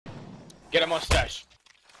Get a mustache.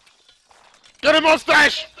 Get a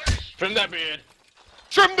mustache! Trim that beard.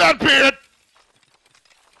 Trim that beard!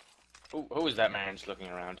 Who is that man just looking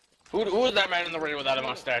around? Who is that man in the rear without a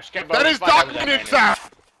mustache? That is Doc Minion, sir!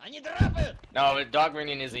 No, Dog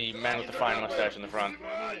Minion is the man with the fine mustache in the front.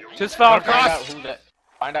 Just fell Find out across! who that.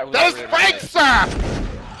 Find out who That is rear Frank, man is.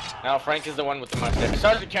 sir! Now Frank is the one with the mustache.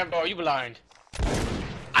 Sergeant Campbell, are you blind?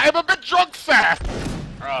 I am a bit drunk, sir!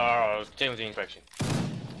 Oh, same with the infection.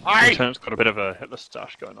 Lieutenant's got a bit of a Hitler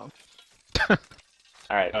stash going on.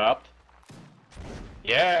 Alright, up.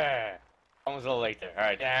 Yeah! Almost a little late there.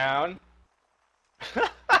 Alright, down.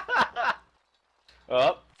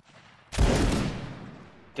 Up.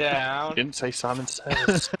 Down. Didn't say Simon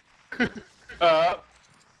Says. Up.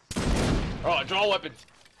 Oh, draw weapons.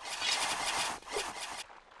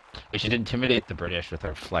 We should intimidate the British with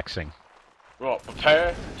our flexing. Right,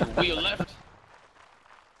 prepare to wheel left.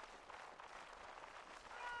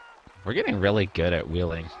 We're getting really good at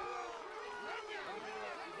wheeling.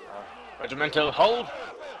 Regimental hold.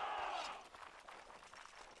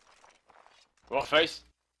 Rock face.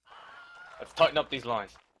 Let's tighten up these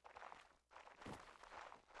lines.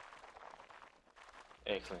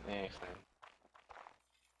 Excellent, excellent.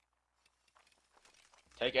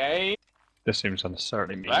 Take aim. This seems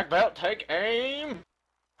unnecessarily mean. Black belt, take aim.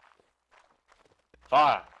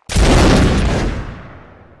 Fire.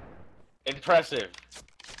 Impressive.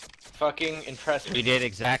 Fucking impressive. We did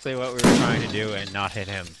exactly what we were trying to do and not hit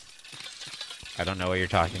him. I don't know what you're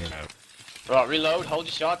talking about. Right, reload, hold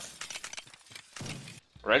your shots.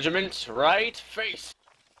 Regiment, right face.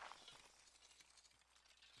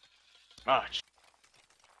 March.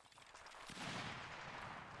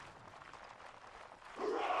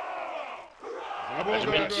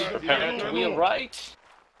 Regiment, prepare to wheel right.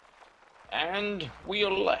 And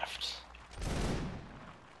wheel left.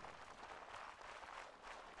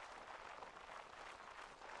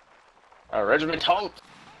 Regiment, halt.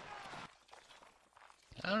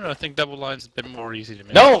 I don't know, I think double line's a bit more easy to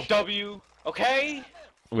make. No! W, okay?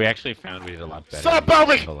 We actually found we did a lot better. Sir than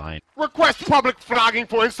Bowie! single line. Request public flogging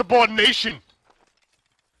for insubordination!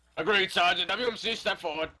 Agreed, Sergeant. WMC, step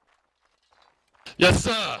forward. Yes,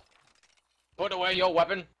 sir! Put away your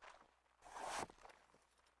weapon.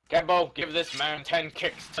 Gembo, give this man 10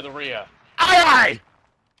 kicks to the rear. Aye aye!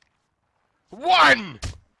 1!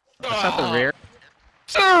 That's not the rear.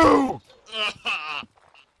 2!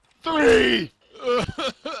 3! 4!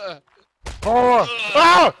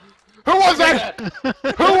 Oh! Who was that?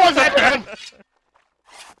 Who was that, man?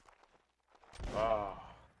 Oh.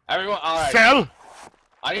 Everyone, alright. Cell?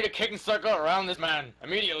 I need a kicking circle around this man,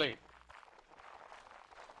 immediately.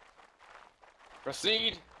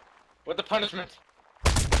 Proceed with the punishment.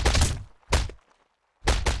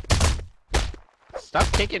 Stop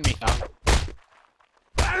kicking me.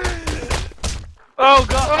 Oh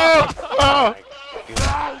god! Oh!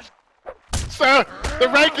 Sir, the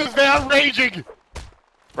rank is now raging!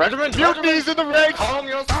 Regiment, Mutinies in the ranks! calm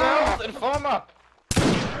yourselves and form up.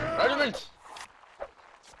 Regiment.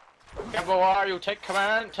 Gembo, are you? Take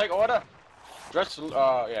command, take order. Dress,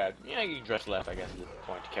 yeah, you can dress left, I guess, is the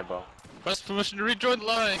point, Kimbo. Request permission to rejoin the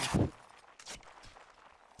line.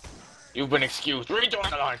 You've been excused. Rejoin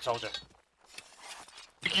the line, soldier.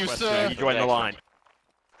 Thank you, sir. You join the line.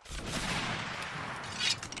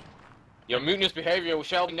 Your mutinous behavior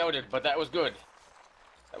shall be noted, but that was good.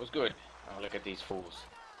 That was good. Oh, look at these fools.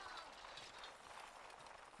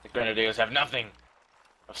 The Grenadiers have nothing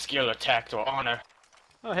of skill or tact or honor.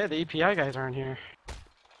 Oh, hey, the EPI guys aren't here.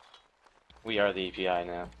 We are the EPI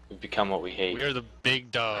now. We've become what we hate. We are the big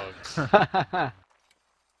dogs.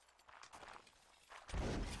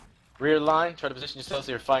 Rear line, try to position yourself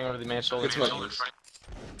so you're firing over the man's shoulder.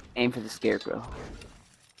 Aim for the scarecrow.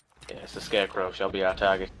 Yes, the scarecrow shall be our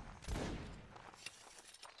target.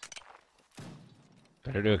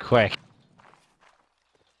 Better do it quick.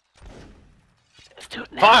 Let's do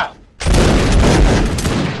it now. Fire!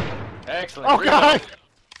 Excellent. Oh god!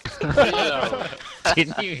 Reload.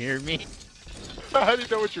 Didn't you hear me? I didn't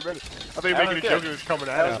know what you meant. I think That making a was joke good. it was coming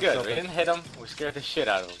That at was us. good. We didn't hit him. We scared the shit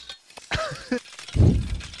out of him.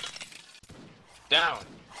 Down.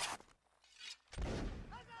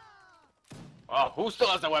 Oh, who still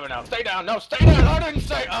has the weapon out? Stay down. No, stay down. I didn't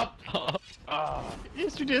say up. Oh,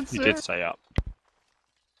 Yes, you did, sir. You did say up.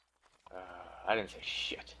 I didn't say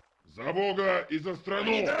shit. Забога и за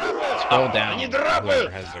страну! Scroll down. Whoever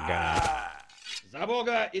has their gun out.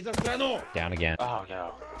 Забога и за страну! Down again. Oh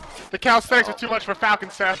no. The calisthenics are too much for Falcon,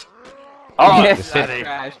 sir. Oh, Yes, Just hit- that's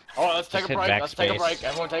trash. oh, let's take Just a hit break. Let's take a backspace. break.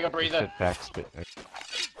 Everyone take a Just breather. hit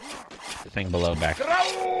the thing below back.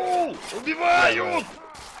 Караул! Убивают!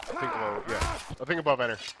 I think below, yeah. I think above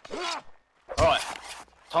enter.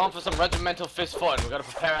 Time for some regimental fist fighting. We gotta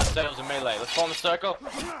prepare ourselves in melee. Let's form a circle.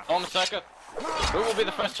 Form a circle. Who will be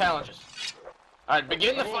the first challengers? Alright,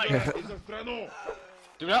 begin the fight. И за страну!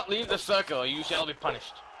 Do not leave the circle or you shall be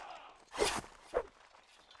punished.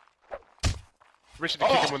 We should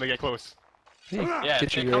kick them when they get close. Yeah,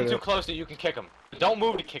 if they come too close to you can kick them. Don't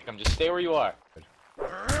move to kick them, just stay where you are.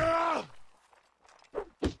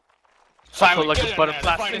 Simon, Like get this in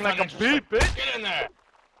butterfly, there. sing The like a fighting's bee, uninteresting. bitch. Get in there.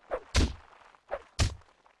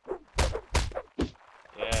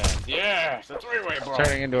 Yes, yes, a three-way brawl.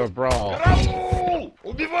 Turning into a brawl. Караул!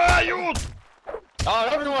 Убивают! Oh,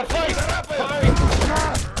 everyone fight!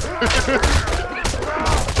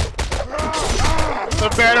 The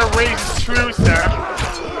banner raises true, sir.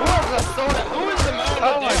 Who is the sword? Who is the man?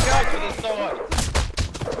 Oh my god, to the sword!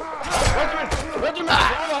 Regiment,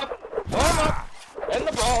 warm up! End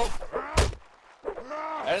the brawl!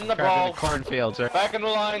 End the brawl! Cornfields, right? Back in the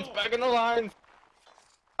lines, back in the lines!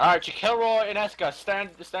 Alright, Kilroy and Eska,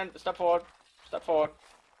 step forward. Step forward.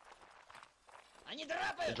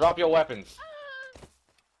 And drop your weapons.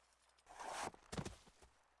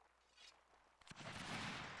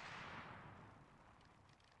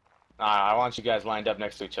 I want you guys lined up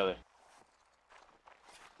next to each other.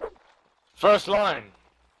 First line.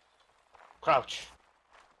 Crouch.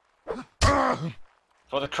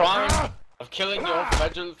 For the crime of killing your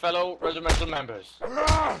fellow regimental members,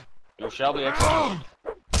 you shall be executed.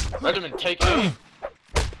 Regiment, take aim.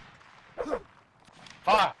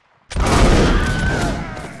 Fire.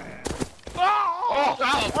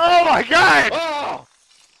 Oh my god! Oh!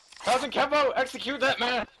 Sergeant Kempo, execute that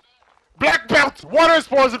man. Black belt, water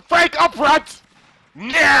sports, and Frank up front!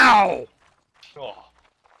 Now! Oh.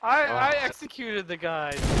 I executed the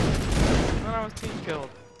guy. Then I was team killed.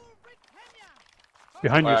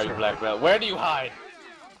 Behind Where you, are you, sir. Black Belt? Where do you hide?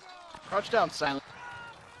 Crouch down, silent.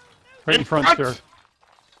 Right in front, sir.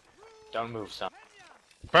 Don't move, son.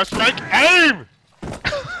 First rank, aim!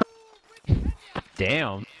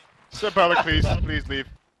 Damn. Sir Pericles, please leave.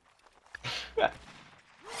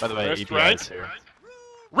 By the way, First EPI's rank. here.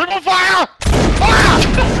 Ripple fire!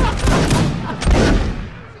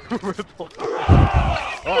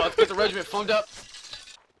 Oh, let's get the regiment formed up.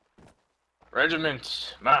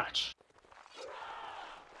 Regiment, march.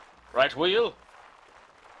 Right wheel.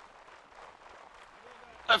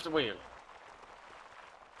 Left wheel.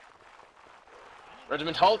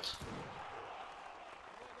 Regiment halt.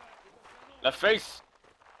 Left face.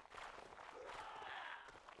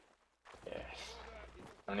 Yes.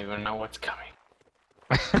 Don't even know what's coming.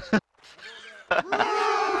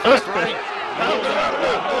 First rank.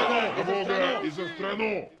 За Бога и за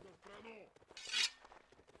страну!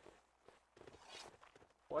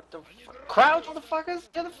 What the fuck? Crouch, motherfuckers!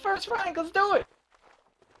 You're the first rank, let's do it!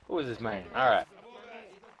 Who is this man? Alright.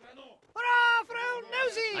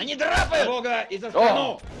 За Бога и за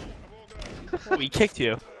страну! We kicked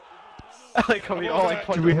you. I like how we all like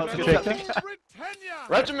pointed we out have to the take guy.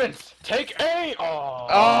 Regiments, take aim!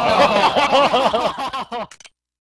 Oh!